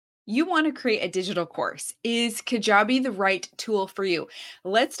You want to create a digital course. Is Kajabi the right tool for you?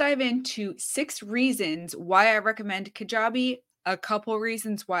 Let's dive into 6 reasons why I recommend Kajabi, a couple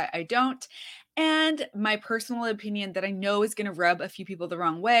reasons why I don't, and my personal opinion that I know is going to rub a few people the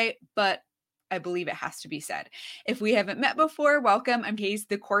wrong way, but I believe it has to be said. If we haven't met before, welcome. I'm Hayes,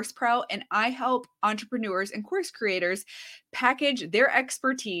 the Course Pro, and I help entrepreneurs and course creators package their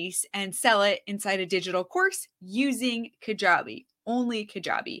expertise and sell it inside a digital course using Kajabi. Only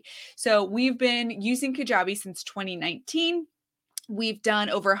Kajabi. So we've been using Kajabi since 2019. We've done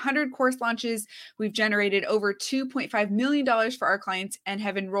over 100 course launches. We've generated over $2.5 million for our clients and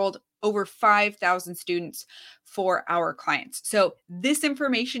have enrolled over 5,000 students for our clients. So this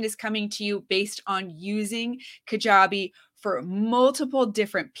information is coming to you based on using Kajabi for multiple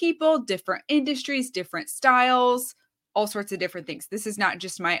different people, different industries, different styles, all sorts of different things. This is not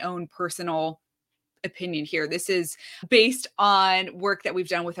just my own personal opinion here. This is based on work that we've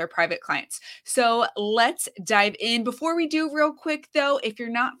done with our private clients. So let's dive in. Before we do, real quick though, if you're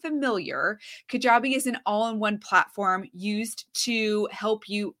not familiar, Kajabi is an all-in-one platform used to help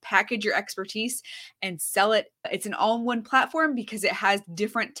you package your expertise and sell it. It's an all-in-one platform because it has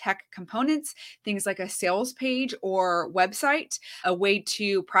different tech components, things like a sales page or website, a way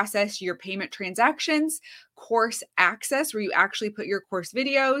to process your payment transactions, course access where you actually put your course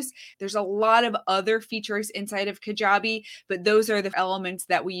videos. There's a lot of other features inside of Kajabi, but those are the elements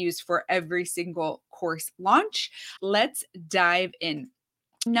that we use for every single course launch. Let's dive in.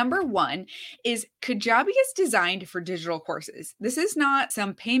 Number one is Kajabi is designed for digital courses. This is not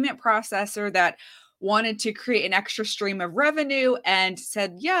some payment processor that wanted to create an extra stream of revenue and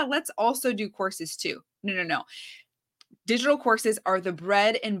said, yeah, let's also do courses too. No. Digital courses are the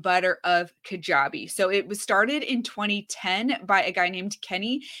bread and butter of Kajabi. So it was started in 2010 by a guy named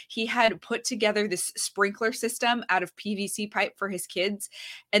Kenny. He had put together this sprinkler system out of PVC pipe for his kids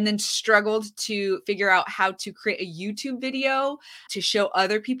and then struggled to figure out how to create a YouTube video to show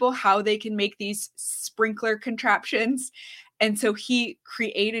other people how they can make these sprinkler contraptions. And so he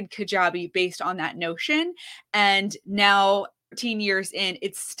created Kajabi based on that notion. And now, 13 years in,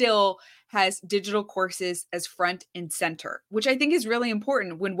 it still has digital courses as front and center, which I think is really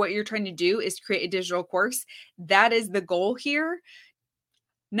important when what you're trying to do is create a digital course. That is the goal here.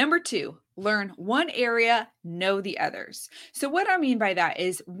 Number two, learn one area, know the others. So what I mean by that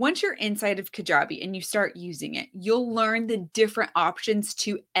is once you're inside of Kajabi and you start using it, you'll learn the different options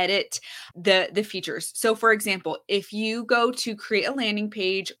to edit the features. So for example, if you go to create a landing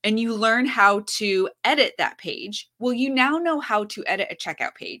page and you learn how to edit that page, well, you now know how to edit a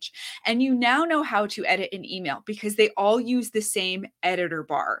checkout page and you now know how to edit an email because they all use the same editor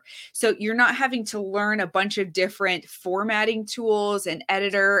bar. So you're not having to learn a bunch of different formatting tools and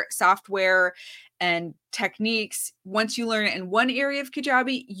editor software and techniques. Once you learn it in one area of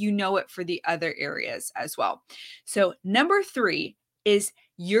Kajabi, you know it for the other areas as well. So number three is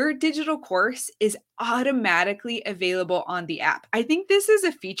your digital course is automatically available on the app. I think this is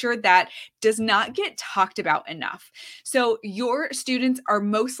a feature that does not get talked about enough. So your students are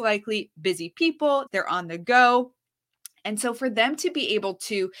most likely busy people, they're on the go. And so for them to be able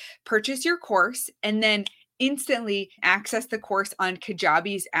to purchase your course and then instantly access the course on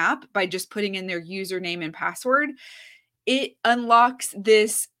Kajabi's app by just putting in their username and password, it unlocks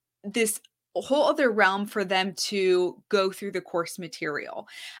this whole other realm for them to go through the course material.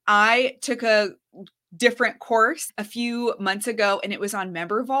 I took a different course a few months ago and it was on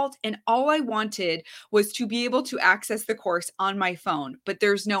Member Vault, and all I wanted was to be able to access the course on my phone, but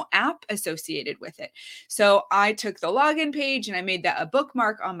there's no app associated with it. So I took the login page and I made that a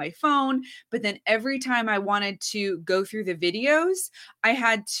bookmark on my phone, but then every time I wanted to go through the videos, I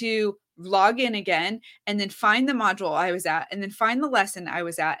had to log in again and then find the module I was at and then find the lesson I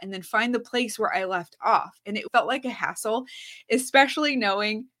was at and then find the place where I left off. And it felt like a hassle, especially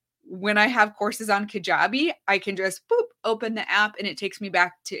knowing when I have courses on Kajabi, I can just open the app and it takes me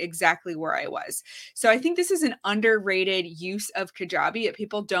back to exactly where I was. So I think this is an underrated use of Kajabi that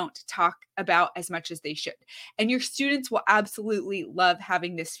people don't talk about as much as they should. And your students will absolutely love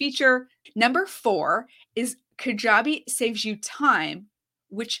having this feature. Number four is Kajabi saves you time,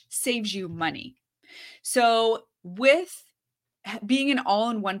 which saves you money. So with being an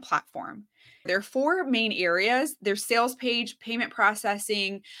all-in-one platform, there are 4 main areas. There's sales page, payment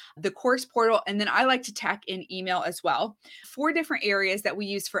processing, the course portal, and then I like to tack in email as well. 4 different areas that we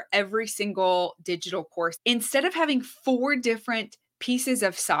use for every single digital course. Instead of having 4 different pieces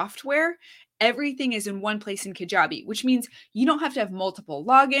of software, everything is in one place in Kajabi, which means you don't have to have multiple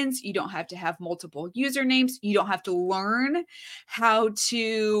logins. You don't have to have multiple usernames. You don't have to learn how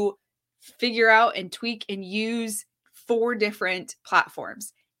to figure out and tweak and use 4 different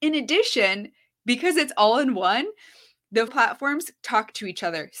platforms. In addition, because it's all in one, the platforms talk to each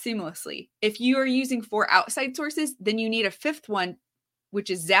other seamlessly. If you are using 4 outside sources, then you need a 5th one, which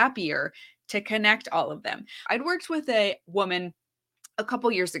is Zapier, to connect all of them. I'd worked with a woman a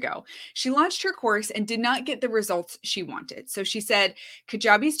couple years ago. She launched her course and did not get the results she wanted. So she said,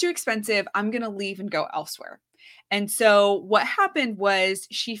 Kajabi's too expensive. I'm going to leave and go elsewhere. And so what happened was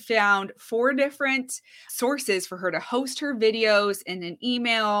she found 4 different sources for her to host her videos in an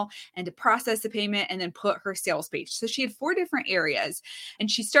email and to process the payment and then put her sales page. So she had 4 different areas,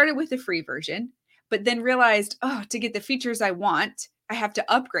 and she started with the free version, but then realized, oh, to get the features I want, I have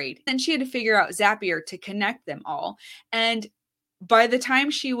to upgrade. Then she had to figure out Zapier to connect them all. And by the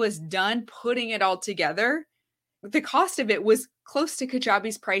time she was done putting it all together, the cost of it was close to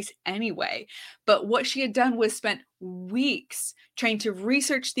Kajabi's price anyway. But what she had done was spent weeks trying to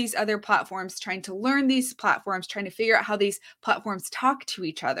research these other platforms, trying to learn these platforms, trying to figure out how these platforms talk to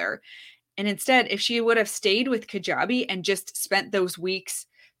each other. And instead, if she would have stayed with Kajabi and just spent those weeks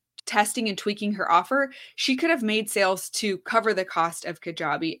testing and tweaking her offer, she could have made sales to cover the cost of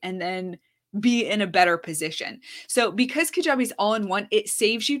Kajabi and then be in a better position. So because Kajabi's all in one, it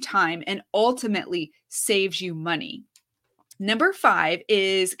saves you time and ultimately saves you money. Number 5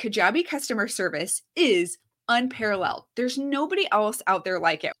 is Kajabi customer service is unparalleled. There's nobody else out there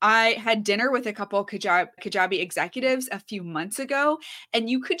like it. I had dinner with a couple Kajabi executives a few months ago, and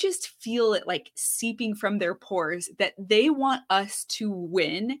you could just feel it like seeping from their pores that they want us to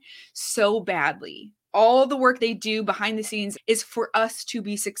win so badly. All the work they do behind the scenes is for us to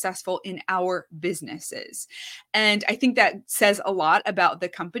be successful in our businesses. And I think that says a lot about the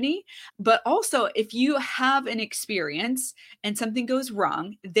company. But also, if you have an experience and something goes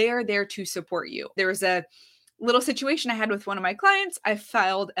wrong, they are there to support you. There was a little situation I had with one of my clients. I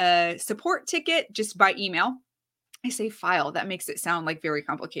filed a support ticket just by email. I say file, that makes it sound like very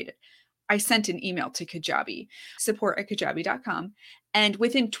complicated. I sent an email to Kajabi, support@kajabi.com. And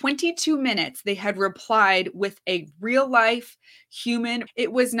within 22 minutes, they had replied with a real life human.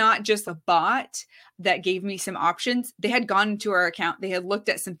 It was not just a bot that gave me some options. They had gone into our account, they had looked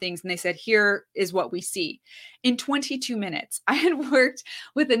at some things, and they said, here is what we see. In 22 minutes, I had worked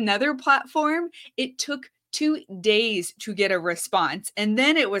with another platform. It took 2 days to get a response. And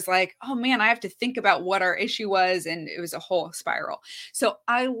then it was like, oh man, I have to think about what our issue was. And it was a whole spiral. So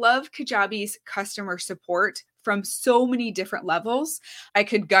I love Kajabi's customer support from so many different levels. I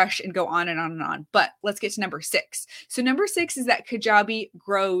could gush and go on and on and on, but let's get to number 6. So number 6 is that Kajabi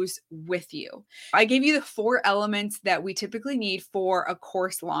grows with you. I gave you the 4 elements that we typically need for a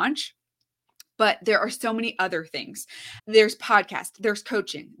course launch. But there are so many other things. There's podcast, there's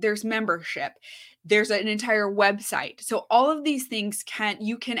coaching, there's membership, there's an entire website. So all of these things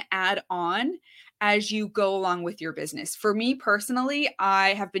you can add on as you go along with your business. For me personally,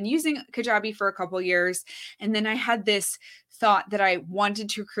 I have been using Kajabi for a couple years, and then I had this thought that I wanted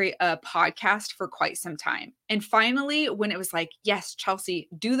to create a podcast for quite some time. And finally, when it was like, yes, Chelsea,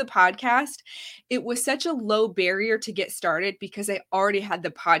 do the podcast, it was such a low barrier to get started because I already had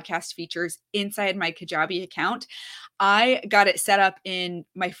the podcast features inside my Kajabi account. I got it set up in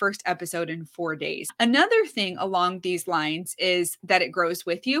my first episode in 4 days. Another thing along these lines is that it grows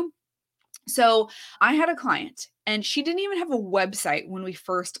with you. So I had a client and she didn't even have a website when we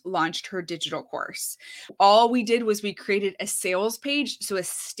first launched her digital course. All we did was we created a sales page, so a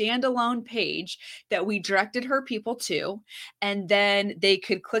standalone page that we directed her people to, and then they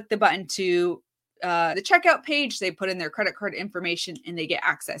could click the button to the checkout page, they put in their credit card information, and they get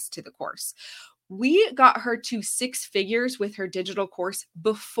access to the course. We got her to 6 figures with her digital course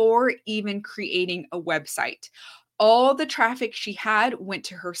before even creating a website. All the traffic she had went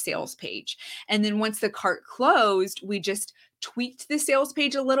to her sales page. And then once the cart closed, we just tweaked the sales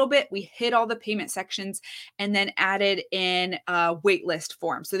page a little bit. We hit all the payment sections and then added in a waitlist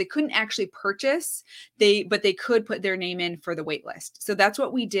form. So they couldn't actually purchase, but they could put their name in for the waitlist. So that's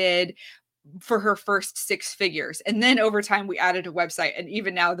what we did for her first 6 figures. And then over time, we added a website. And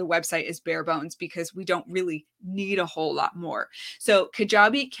even now the website is bare bones because we don't really need a whole lot more. So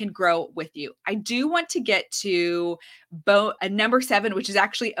Kajabi can grow with you. I do want to get to number 7, which is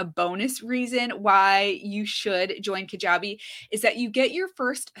actually a bonus reason why you should join Kajabi, is that you get your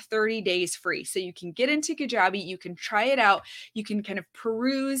first 30 days free. So you can get into Kajabi, you can try it out, you can kind of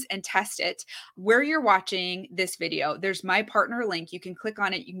peruse and test it. Where you're watching this video, there's my partner link. You can click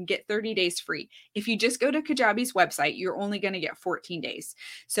on it, you can get 30 days free. If you just go to Kajabi's website, you're only going to get 14 days.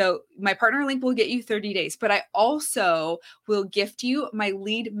 So my partner link will get you 30 days, but I also will gift you my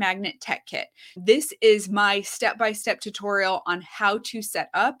lead magnet tech kit. This is my step-by-step tutorial on how to set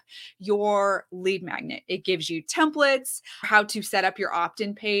up your lead magnet. It gives you templates, how to set up your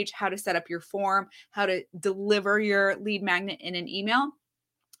opt-in page, how to set up your form, how to deliver your lead magnet in an email.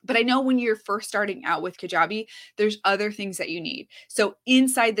 But I know when you're first starting out with Kajabi, there's other things that you need. So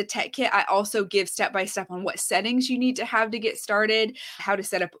inside the tech kit, I also give step-by-step on what settings you need to have to get started, how to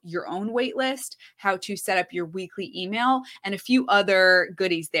set up your own wait list, how to set up your weekly email, and a few other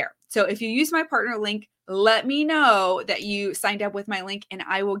goodies there. So if you use my partner link, let me know that you signed up with my link and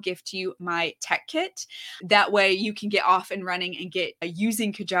I will gift you my tech kit. That way you can get off and running and get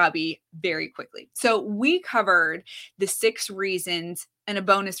using Kajabi very quickly. So we covered the 6 reasons and a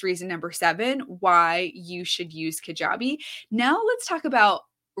bonus reason number 7 why you should use Kajabi. Now let's talk about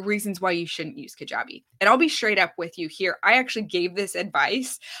reasons why you shouldn't use Kajabi. And I'll be straight up with you here. I actually gave this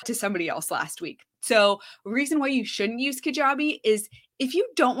advice to somebody else last week. So reason why you shouldn't use Kajabi is if you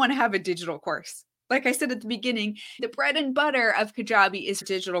don't want to have a digital course. Like I said at the beginning, the bread and butter of Kajabi is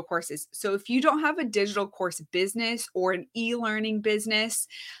digital courses. So if you don't have a digital course business or an e-learning business,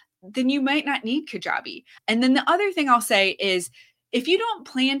 then you might not need Kajabi. And then the other thing I'll say is if you don't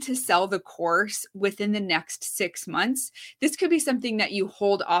plan to sell the course within the next 6 months, this could be something that you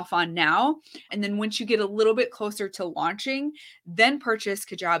hold off on now. And then once you get a little bit closer to launching, then purchase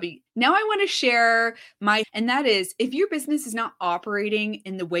Kajabi. Now I want to share and that is if your business is not operating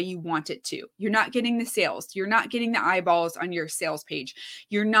in the way you want it to, you're not getting the sales, you're not getting the eyeballs on your sales page,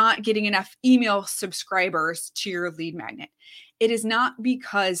 you're not getting enough email subscribers to your lead magnet. It is not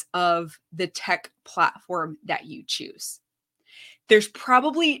because of the tech platform that you choose. There's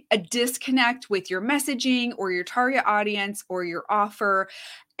probably a disconnect with your messaging or your target audience or your offer,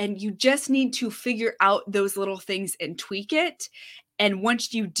 and you just need to figure out those little things and tweak it. And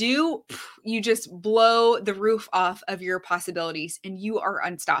once you do, you just blow the roof off of your possibilities and you are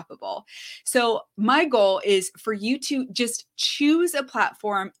unstoppable. So my goal is for you to just choose a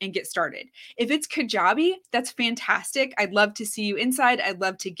platform and get started. If it's Kajabi, that's fantastic. I'd love to see you inside. I'd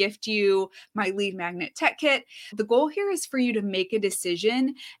love to gift you my lead magnet tech kit. The goal here is for you to make a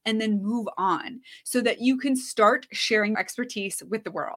decision and then move on so that you can start sharing expertise with the world.